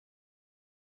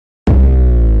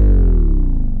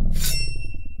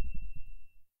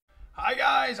Hi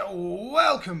guys,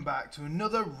 welcome back to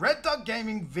another Red Dot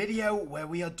Gaming video where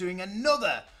we are doing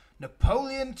another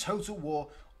Napoleon Total War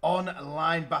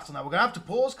online battle. Now we're going to have to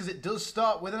pause because it does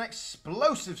start with an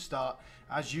explosive start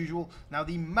as usual. Now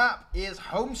the map is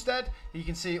Homestead. You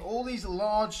can see all these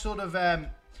large sort of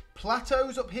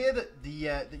plateaus up here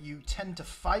that you tend to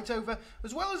fight over,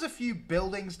 as well as a few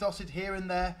buildings dotted here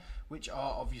and there, which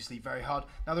are obviously very hard.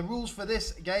 Now the rules for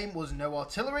this game was no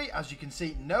artillery. As you can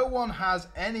see, no one has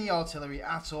any artillery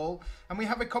at all. And we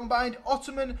have a combined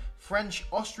Ottoman, French,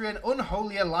 Austrian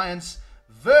unholy alliance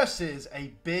versus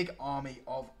a big army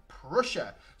of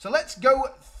Prussia. So let's go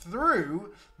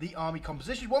through the army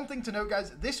composition. One thing to note,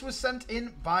 guys, this was sent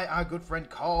in by our good friend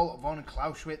Carl von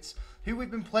Clausewitz, who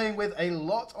we've been playing with a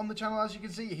lot on the channel. As you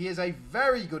can see, he is a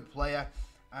very good player.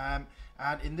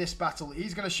 And in this battle,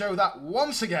 he's going to show that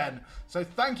once again. So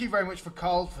thank you very much for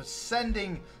Carl for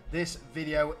sending this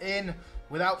video in.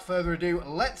 Without further ado,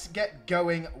 let's get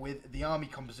going with the army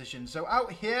composition. So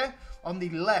out here on the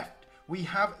left, we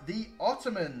have the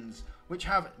Ottomans, which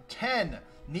have 10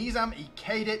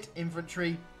 Nizam-i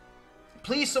infantry.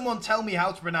 Please someone tell me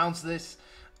how to pronounce this.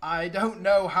 I don't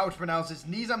know how to pronounce this.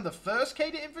 Nizam the first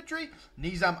Qaeda infantry,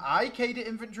 Nizam-i Qaeda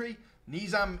infantry,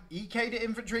 Nizam-i Qaeda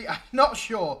infantry, I'm not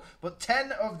sure, but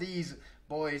 10 of these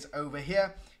boys over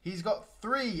here. He's got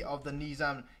 3 of the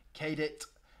Nizam Qaeda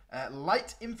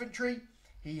light infantry.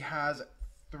 He has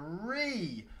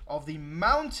 3 of the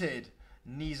mounted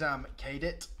Nizam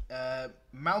Qaeda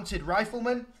mounted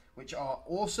riflemen, which are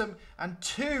awesome, and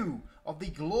 2 of the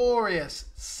glorious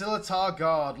Silatar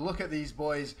Guard. Look at these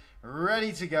boys,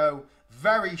 ready to go.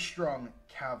 Very strong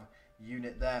cav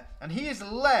unit there, and he is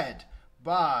led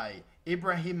by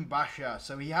Ibrahim Basha.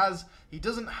 So he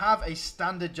doesn't have a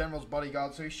standard general's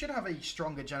bodyguard, so he should have a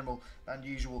stronger general than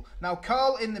usual. Now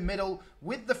Carl in the middle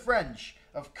with the French,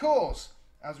 of course,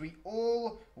 as we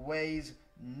always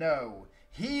know.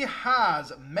 He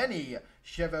has many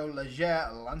chevaux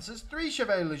légers lancers, 3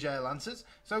 chevaux légers lancers,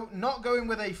 so not going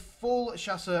with a full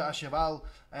chasseur à cheval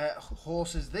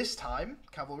horses this time,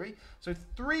 cavalry. So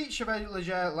 3 chevaux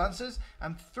légers lancers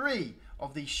and 3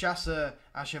 of the chasseur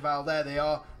à cheval. There they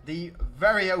are, the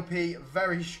very OP,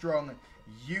 very strong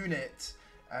unit.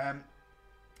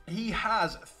 He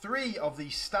has 3 of the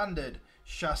standard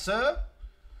chasseur.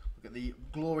 Look at the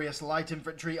glorious light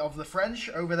infantry of the French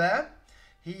over there.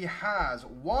 He has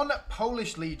 1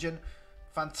 Polish Legion,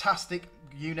 fantastic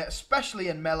unit, especially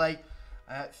in melee.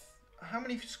 How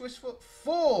many Swiss foot?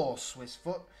 4 Swiss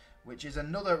foot, which is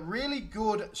another really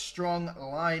good, strong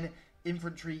line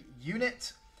infantry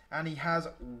unit. And he has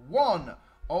 1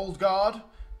 Old Guard,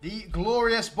 the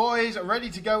glorious boys ready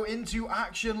to go into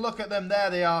action. Look at them, there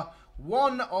they are.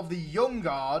 1 of the Young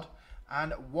Guard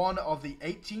and 1 of the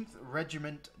 18th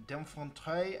Regiment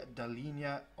d'Infanterie de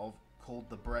Ligne called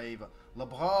the Brave, Le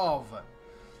Brave.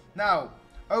 Now,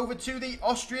 over to the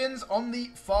Austrians on the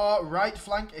far right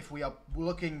flank, if we are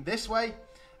looking this way.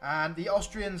 And the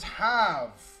Austrians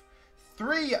have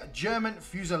 3 German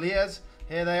Fusiliers.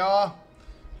 Here they are.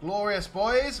 Glorious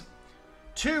boys.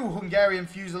 2 Hungarian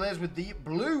Fusiliers with the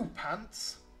blue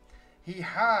pants. He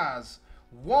has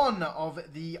 1 of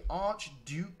the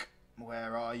Archduke.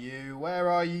 Where are you? Where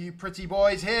are you, pretty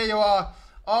boys? Here you are.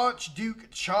 Archduke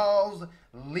Charles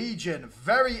Legion.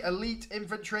 Very elite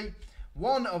infantry.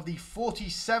 1 of the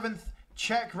 47th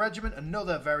Czech Regiment.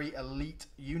 Another very elite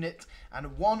unit.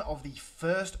 And 1 of the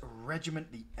 1st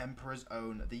Regiment, the Emperor's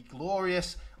Own. The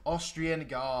glorious Austrian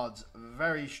Guards.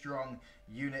 Very strong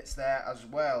units there as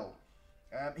well.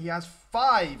 He has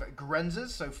 5 Grenzers,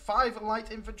 so 5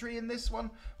 light infantry in this one.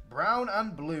 Brown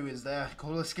and blue is their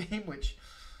colour scheme, which,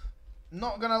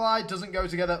 not gonna lie, doesn't go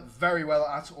together very well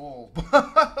at all.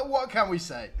 But what can we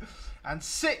say? And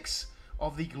 6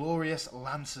 of the glorious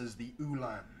Lancers, the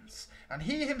Uhlans. And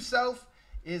he himself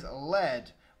is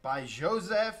led by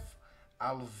Joseph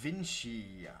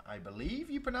Alvinci. I believe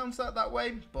you pronounce that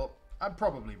way, but I'm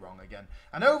probably wrong again.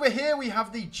 And over here we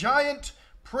have the giant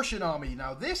Prussian army.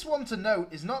 Now this one to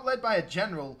note is not led by a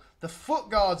general. The foot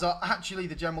guards are actually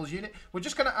the general's unit. We're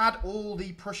just going to add all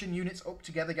the Prussian units up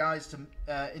together, guys, to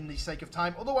in the sake of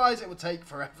time. Otherwise it would take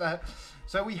forever.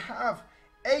 So we have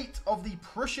 8 of the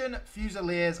Prussian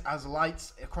Fusiliers as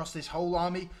lights across this whole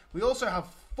army. We also have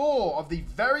 4 of the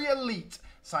very elite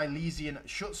Silesian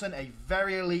Schutzen, a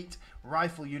very elite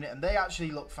rifle unit, and they actually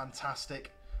look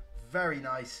fantastic. Very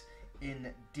nice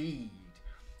indeed.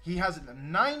 He has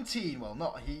 19, well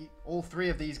not he, all 3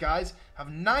 of these guys have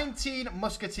 19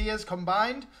 musketeers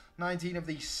combined. 19 of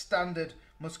the standard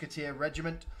musketeer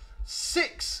regiment.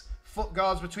 6 foot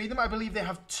guards between them. I believe they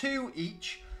have 2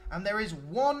 each. And there is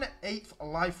 1 8th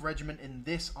Life Regiment in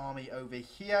this army over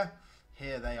here.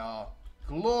 Here they are.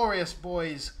 Glorious,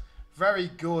 boys.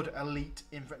 Very good elite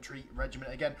infantry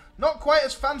regiment again. Not quite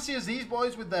as fancy as these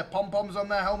boys with their pom-poms on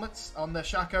their helmets, on their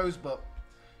shakos, but,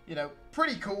 you know,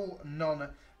 pretty cool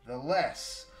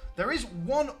nonetheless. There is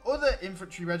one other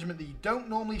infantry regiment that you don't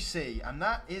normally see, and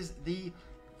that is the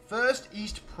 1st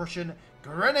East Prussian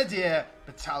Grenadier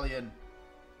Battalion,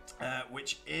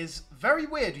 which is very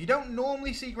weird. You don't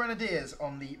normally see Grenadiers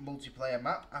on the multiplayer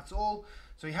map at all.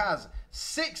 So he has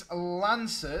 6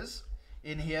 Lancers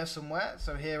in here somewhere.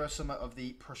 So here are some of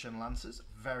the Prussian Lancers.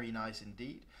 Very nice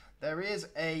indeed. There is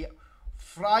a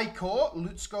Freikorps,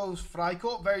 Lutzko's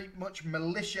Freikorps, very much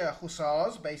militia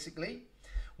hussars, basically.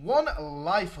 1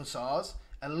 Life Hussars,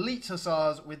 elite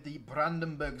hussars with the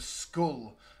Brandenburg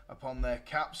skull upon their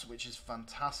caps, which is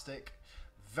fantastic.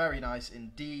 Very nice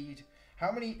indeed.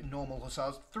 How many normal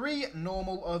hussars? 3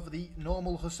 normal of the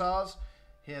normal hussars.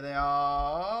 Here they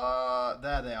are.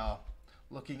 There they are.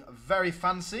 Looking very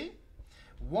fancy.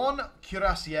 1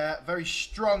 cuirassier, very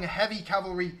strong heavy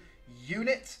cavalry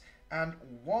unit. And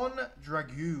 1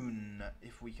 dragoon,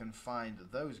 if we can find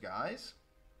those guys.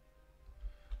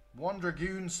 1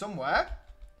 dragoon somewhere.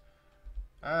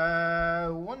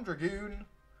 1 dragoon.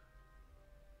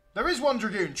 There is 1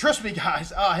 dragoon. Trust me,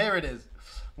 guys. Ah, here it is.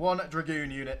 1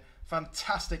 dragoon unit.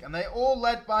 Fantastic. And they're all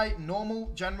led by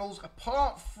normal generals,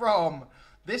 apart from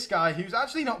this guy, who's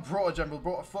actually not brought a general,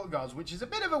 brought a foot guards, which is a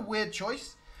bit of a weird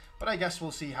choice. But I guess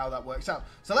we'll see how that works out.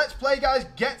 So let's play, guys.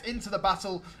 Get into the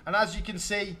battle. And as you can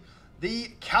see,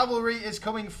 the cavalry is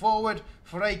coming forward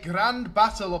for a grand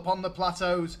battle upon the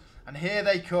plateaus. And here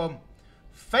they come,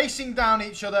 facing down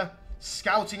each other,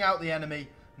 scouting out the enemy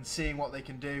and seeing what they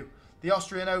can do. The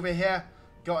Austrian over here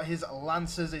got his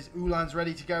lancers, his uhlans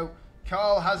ready to go.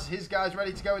 Carl has his guys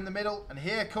ready to go in the middle. And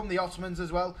here come the Ottomans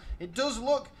as well. It does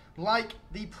look like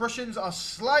the Prussians are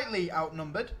slightly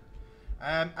outnumbered.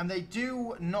 And they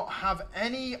do not have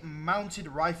any mounted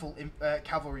rifle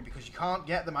cavalry because you can't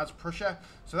get them as Prussia.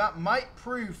 So that might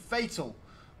prove fatal.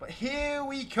 But here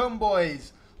we come,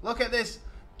 boys. Look at this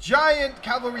giant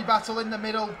cavalry battle in the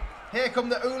middle. Here come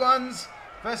the Uhlans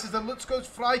versus the Lutzko's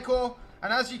Freikorps.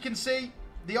 And as you can see,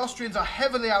 the Austrians are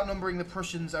heavily outnumbering the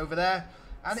Prussians over there.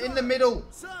 And in the middle,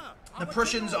 the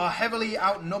Prussians are heavily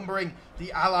outnumbering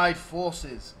the Allied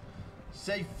forces. It's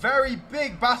a very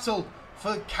big battle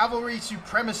for cavalry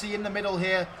supremacy in the middle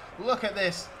here. Look at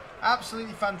this.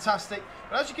 Absolutely fantastic.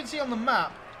 But as you can see on the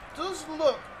map, it does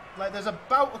look like there's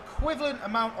about equivalent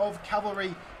amount of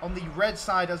cavalry on the red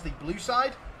side as the blue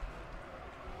side.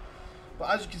 But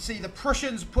as you can see, the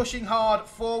Prussians pushing hard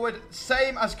forward.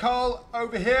 Same as Carl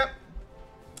over here.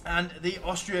 And the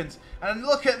Austrians. And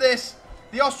look at this.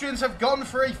 The Austrians have gone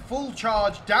for a full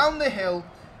charge down the hill.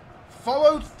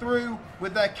 Followed through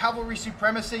with their cavalry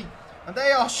supremacy. And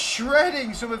they are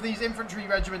shredding some of these infantry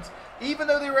regiments. Even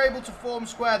though they were able to form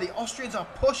square, the Austrians are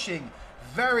pushing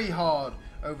very hard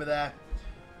over there.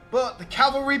 But the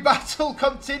cavalry battle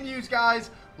continues, guys.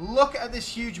 Look at this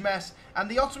huge mess. And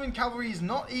the Ottoman cavalry is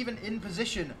not even in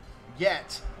position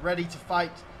yet, ready to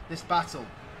fight this battle.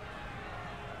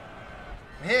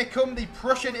 Here come the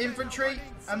Prussian infantry.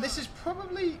 And this is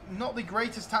probably not the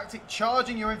greatest tactic,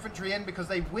 charging your infantry in, because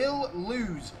they will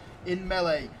lose in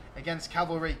melee against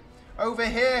cavalry. Over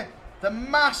here, the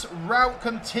mass rout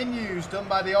continues done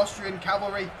by the Austrian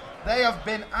cavalry. They have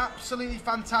been absolutely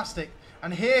fantastic.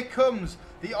 And here comes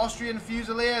the Austrian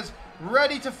Fusiliers,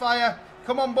 ready to fire.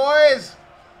 Come on, boys.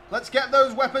 Let's get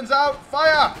those weapons out.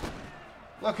 Fire!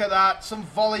 Look at that. Some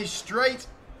volleys straight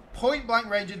point-blank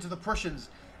range into the Prussians.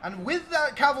 And with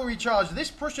that cavalry charge, this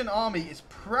Prussian army is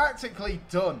practically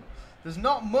done. There's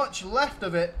not much left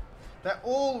of it. They're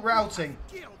all routing.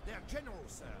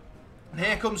 And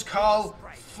here comes Carl,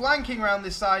 flanking around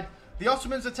this side. The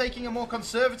Ottomans are taking a more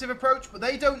conservative approach, but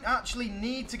they don't actually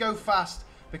need to go fast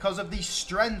because of the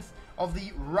strength of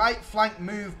the right flank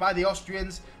move by the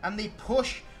Austrians and the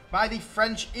push by the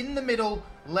French in the middle,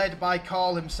 led by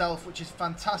Carl himself, which is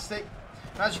fantastic.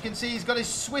 And as you can see, he's got his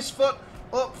Swiss foot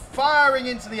up, firing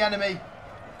into the enemy.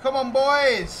 Come on,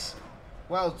 boys.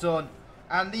 Well done.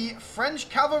 And the French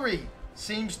cavalry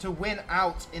seems to win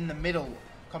out in the middle,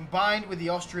 combined with the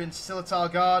Austrian Scimitar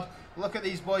Guard. Look at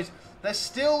these boys. They're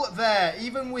still there,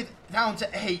 even with down to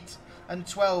 8 and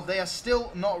 12. They are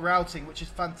still not routing, which is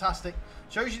fantastic.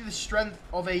 Shows you the strength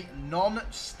of a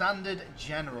non-standard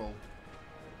general.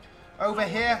 Over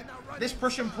here, this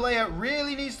Prussian player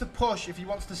really needs to push if he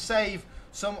wants to save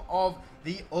some of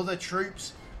the other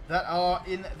troops that are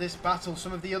in this battle,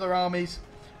 some of the other armies.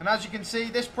 And as you can see,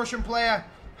 this Prussian player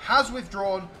has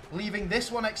withdrawn, leaving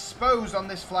this one exposed on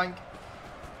this flank.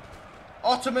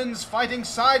 Ottomans fighting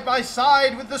side by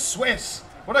side with the Swiss.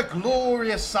 What a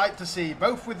glorious sight to see,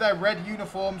 both with their red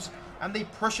uniforms, and the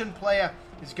Prussian player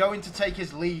is going to take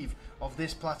his leave of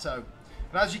this plateau.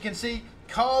 And as you can see,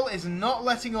 Carl is not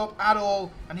letting up at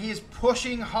all, and he is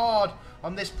pushing hard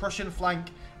on this Prussian flank.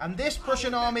 And this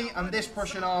Prussian army and this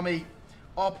Prussian army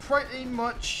are pretty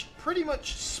much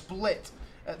split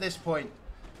at this point.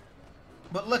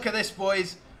 But look at this,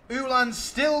 boys. Uhlans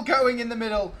still going in the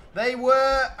middle. They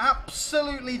were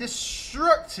absolutely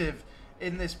destructive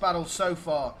in this battle so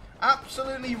far.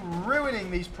 Absolutely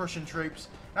ruining these Prussian troops.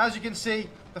 And as you can see,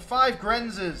 the 5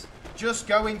 Grenzers just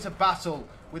going to battle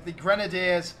with the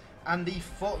Grenadiers and the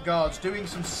Foot Guards, doing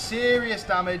some serious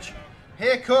damage.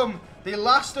 Here come the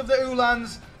last of the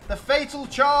Uhlans. The fatal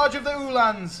charge of the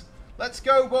Uhlans. Let's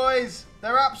go, boys.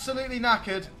 They're absolutely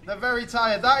knackered. They're very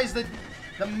tired. That is the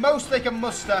most they can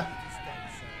muster.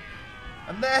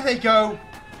 And there they go.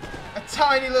 A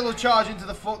tiny little charge into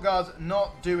the Foot Guards.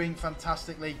 Not doing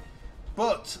fantastically.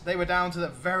 But they were down to the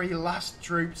very last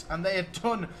troops. And they had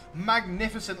done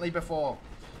magnificently before.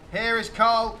 Here is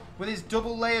Carl with his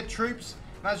double-layered troops.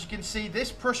 And as you can see,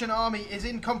 this Prussian army is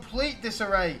in complete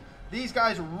disarray. These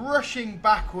guys rushing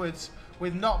backwards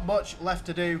with not much left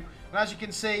to do. And as you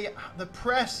can see, the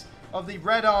press of the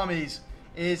Red armies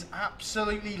is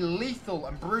absolutely lethal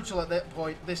and brutal at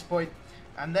this point.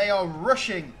 And they are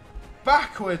rushing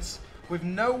backwards with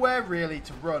nowhere really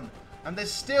to run. And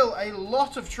there's still a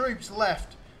lot of troops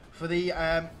left for the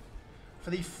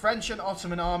French and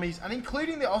Ottoman armies, and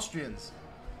including the Austrians.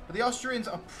 But the Austrians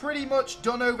are pretty much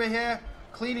done over here,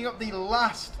 cleaning up the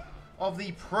last of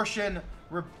the Prussian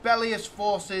rebellious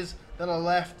forces that are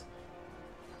left.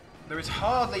 There is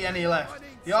hardly any left.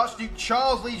 The Archduke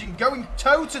Charles Legion going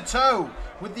toe-to-toe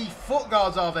with the Foot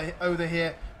Guards over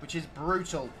here, which is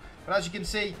brutal. But as you can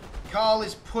see, Carl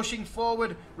is pushing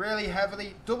forward really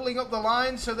heavily, doubling up the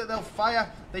lines so that they'll fire.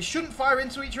 They shouldn't fire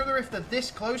into each other if they're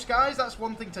this close, guys. That's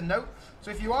one thing to note.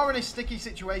 So if you are in a sticky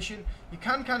situation, you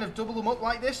can kind of double them up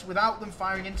like this without them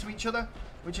firing into each other,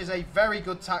 which is a very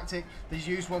good tactic that he's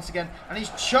used once again. And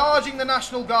he's charging the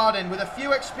National Guard in with a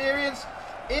few experience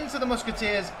into the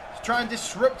Musketeers to try and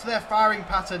disrupt their firing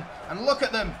pattern. And look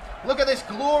at them. Look at this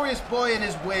glorious boy in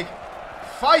his wig,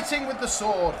 fighting with the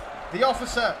sword. The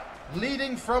officer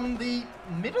leading from the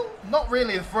middle? Not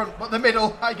really the front, but the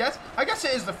middle, I guess. I guess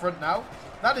it is the front now.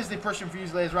 That is the Prussian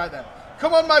Fusiliers right there.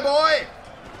 Come on, my boy.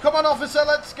 Come on, officer,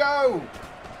 let's go.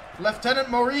 Lieutenant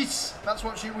Maurice, that's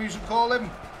what we should call him.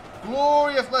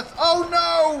 Glorious. Oh,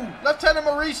 no! Lieutenant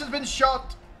Maurice has been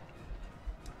shot.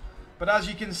 But as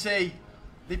you can see,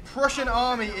 the Prussian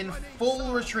army in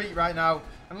full retreat right now.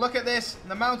 And look at this.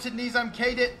 The mounted Nizam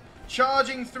Kadit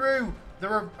charging through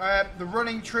the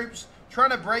running troops, trying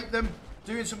to break them,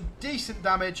 doing some decent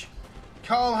damage.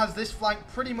 Carl has this flank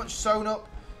pretty much sewn up,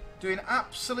 doing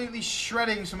absolutely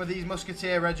shredding some of these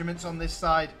musketeer regiments on this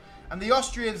side. And the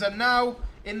Austrians are now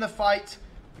in the fight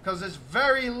because there's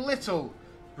very little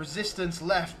resistance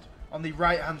left on the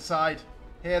right-hand side.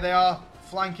 Here they are,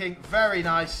 flanking. Very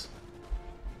nice.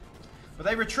 But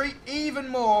they retreat even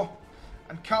more,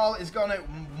 and Carl is going to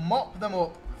mop them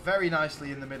up very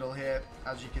nicely in the middle here,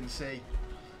 as you can see.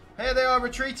 Here they are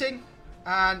retreating,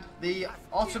 and the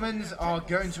Ottomans are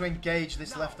going to engage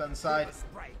this left-hand side.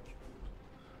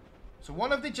 So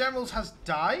one of the generals has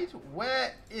died.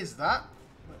 Where is that?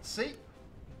 Let's see.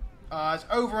 It's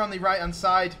over on the right-hand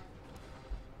side.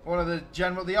 One of the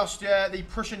the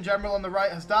Prussian general on the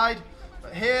right has died.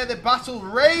 But here the battle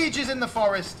rages in the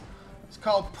forest. As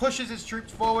Carl pushes his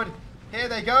troops forward. Here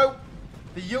they go.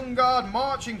 The Young Guard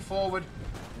marching forward,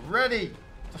 ready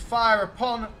to fire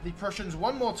upon the Prussians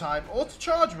one more time, or to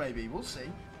charge maybe. We'll see.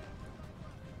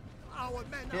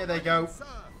 Here they go.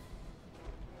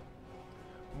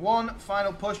 One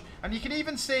final push. And you can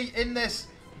even see in this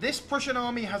Prussian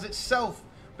army has itself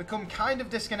become kind of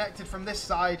disconnected from this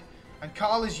side. And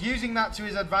Carl is using that to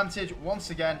his advantage once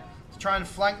again to try and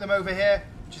flank them over here,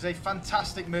 which is a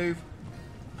fantastic move.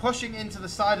 Pushing into the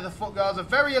side of the Foot Guards, a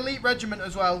very elite regiment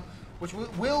as well, which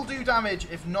will do damage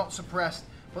if not suppressed.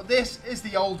 But this is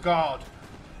the Old Guard,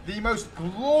 the most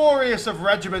glorious of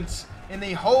regiments in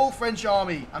the whole French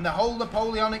army and the whole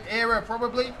Napoleonic era,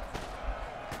 probably.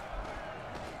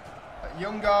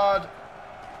 Young Guard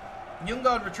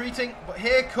retreating, but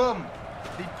here come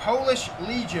the Polish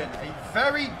Legion, a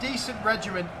very decent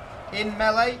regiment in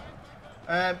melee.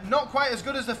 Not quite as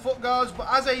good as the Foot Guards, but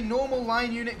as a normal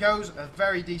line unit goes, a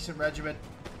very decent regiment.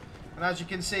 And as you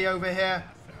can see over here,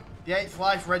 the 8th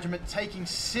Life Regiment taking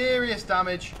serious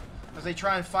damage as they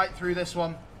try and fight through this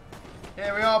one.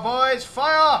 Here we are, boys.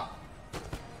 Fire!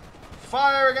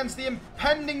 Fire against the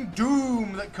impending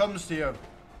doom that comes to you.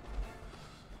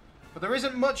 But there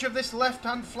isn't much of this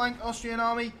left-hand flank Austrian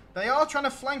army. They are trying to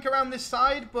flank around this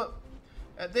side, but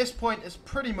at this point it's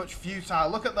pretty much futile.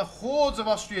 Look at the hordes of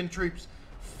Austrian troops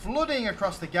flooding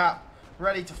across the gap,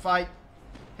 ready to fight.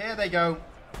 Here they go.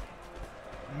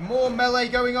 More melee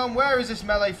going on. Where is this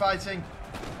melee fighting?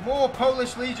 More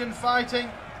Polish Legion fighting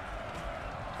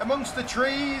amongst the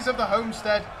trees of the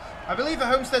Homestead. I believe the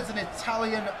Homestead's an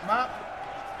Italian map.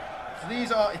 So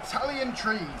these are Italian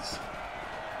trees.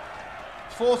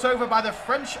 Fought over by the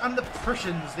French and the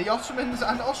Prussians, the Ottomans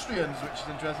and Austrians, which is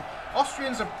interesting.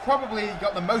 Austrians have probably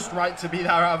got the most right to be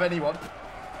there out of anyone.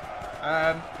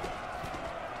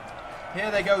 Here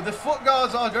they go. The foot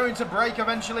guards are going to break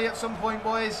eventually at some point,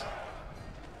 boys.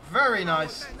 Very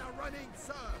nice.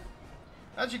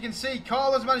 As you can see,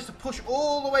 Carl has managed to push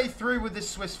all the way through with this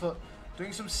Swiss foot,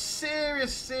 doing some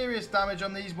serious damage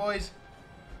on these boys,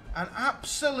 and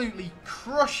absolutely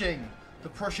crushing the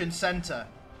Prussian centre,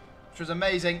 which was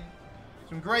amazing.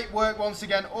 Some great work once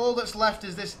again. All that's left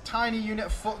is this tiny unit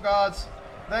of foot guards.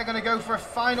 They're going to go for a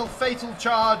final fatal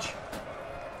charge.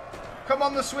 Come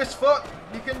on, the Swiss foot,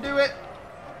 you can do it.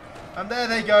 And there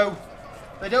they go.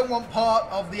 They don't want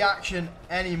part of the action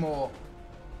anymore.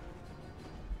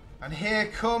 And here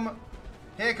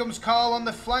comes Carl on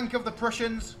the flank of the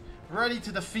Prussians, ready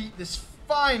to defeat this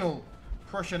final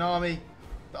Prussian army.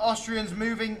 The Austrians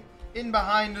moving in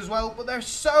behind as well, but there's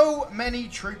so many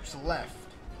troops left.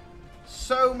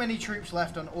 So many troops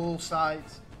left on all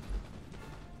sides.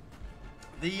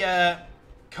 The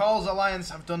Carl's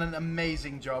alliance have done an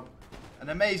amazing job. An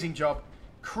amazing job.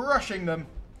 Crushing them.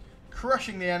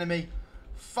 Crushing the enemy.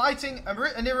 Fighting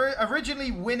and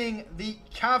originally winning the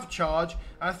cav charge.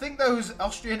 And I think those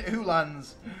Austrian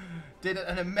Uhlans did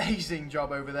an amazing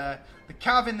job over there. The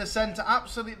cav in the centre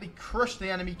absolutely crushed the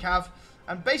enemy cav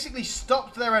and basically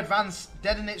stopped their advance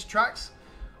dead in its tracks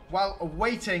while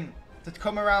awaiting to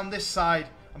come around this side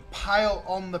and pile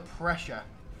on the pressure.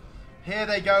 Here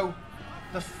they go.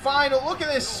 The final, look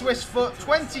at this Swiss foot,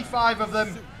 25 of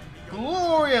them.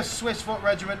 Glorious Swiss foot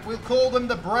regiment. We'll call them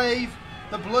the brave,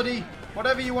 the bloody,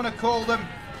 whatever you want to call them.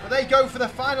 But they go for the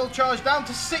final charge, down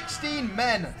to 16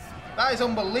 men. That is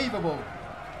unbelievable.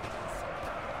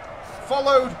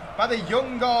 Followed by the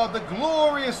Young Guard, the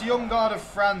glorious Young Guard of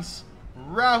France,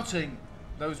 routing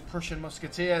those Prussian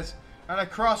musketeers. And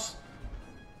across,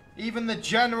 even the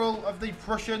general of the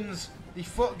Prussians, the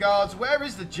foot guards. Where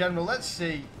is the general? Let's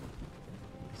see.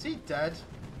 Is he dead?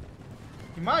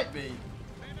 He might be.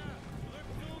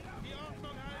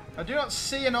 I do not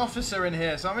see an officer in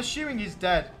here, so I'm assuming he's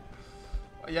dead.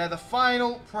 But yeah, the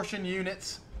final Prussian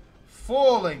units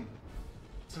falling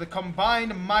to the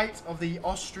combined might of the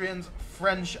Austrians,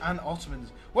 French and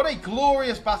Ottomans. What a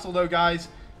glorious battle though, guys.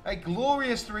 A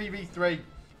glorious 3v3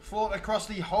 fought across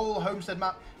the whole Homestead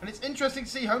map. And it's interesting to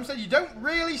see Homestead. You don't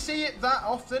really see it that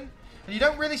often. And you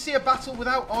don't really see a battle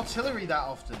without artillery that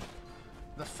often.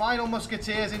 The final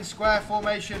musketeers in square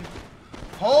formation.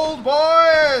 Hold,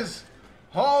 boys!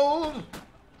 Hold!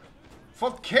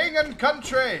 For king and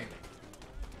country!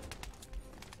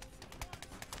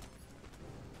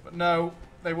 But no,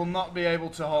 they will not be able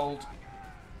to hold.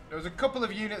 There's a couple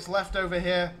of units left over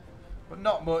here, but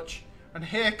not much. And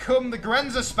here come the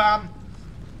Grenzer spam.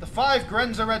 The 5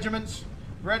 Grenzer regiments,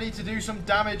 ready to do some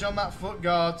damage on that foot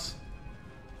guards.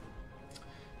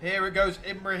 Here it goes,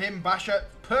 Ibrahim Basha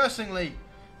personally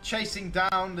chasing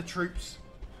down the troops.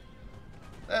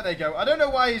 There they go. I don't know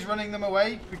why he's running them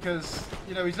away, because,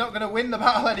 you know, he's not going to win the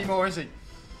battle anymore, is he?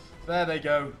 There they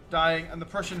go, dying. And the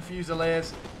Prussian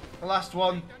Fusiliers, the last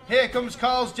one. Here comes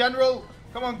Carl's general.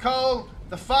 Come on, Carl.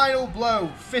 The final blow,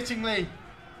 fittingly,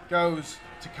 goes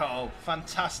to Carl.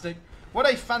 Fantastic.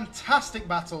 What a fantastic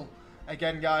battle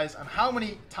again, guys. And how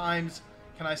many times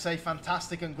can I say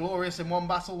fantastic and glorious in one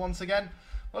battle once again?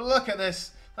 Well, look at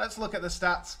this. Let's look at the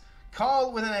stats.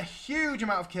 Carl within a huge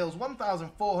amount of kills,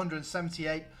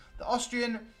 1,478. The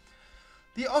Austrian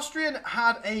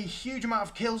had a huge amount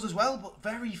of kills as well, but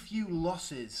very few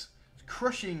losses,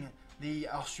 crushing the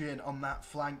Austrian on that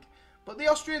flank. But the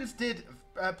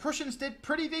Prussians did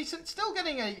pretty decent, still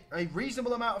getting a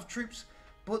reasonable amount of troops,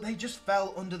 but they just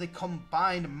fell under the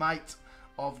combined might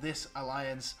of this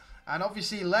alliance. And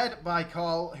obviously led by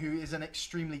Carl, who is an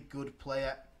extremely good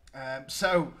player.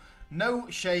 So no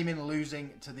shame in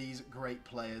losing to these great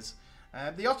players.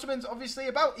 The Ottomans obviously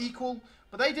about equal,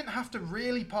 but they didn't have to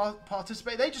really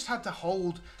participate. They just had to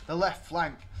hold the left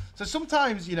flank. So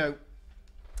sometimes, you know,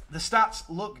 the stats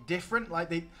look different. Like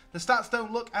the stats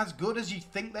don't look as good as you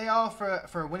think they are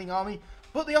for a winning army.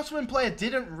 But the Ottoman player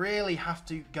didn't really have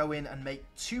to go in and make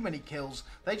too many kills.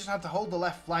 They just had to hold the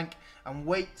left flank and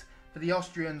wait for the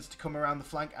Austrians to come around the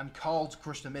flank and Karl to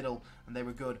crush the middle, and they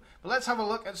were good. But let's have a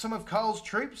look at some of Karl's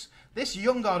troops. This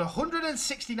young guard,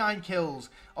 169 kills.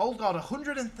 Old guard,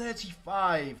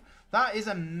 135. That is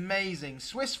amazing.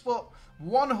 Swiss foot,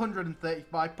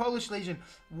 135. Polish Legion,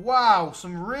 wow,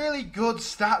 some really good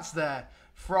stats there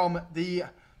from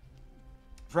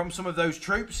some of those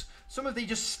troops. Some of the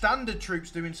just standard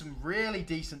troops doing some really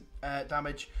decent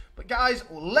damage. But guys,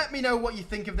 let me know what you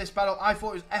think of this battle. I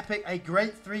thought it was epic. A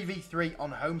great 3v3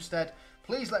 on Homestead.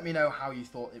 Please let me know how you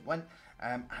thought it went.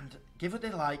 And give it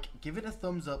a like, give it a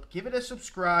thumbs up, give it a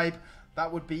subscribe.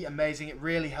 That would be amazing. It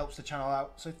really helps the channel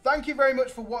out. So thank you very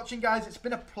much for watching, guys. It's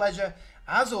been a pleasure,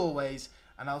 as always.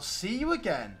 And I'll see you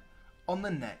again on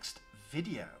the next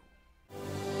video.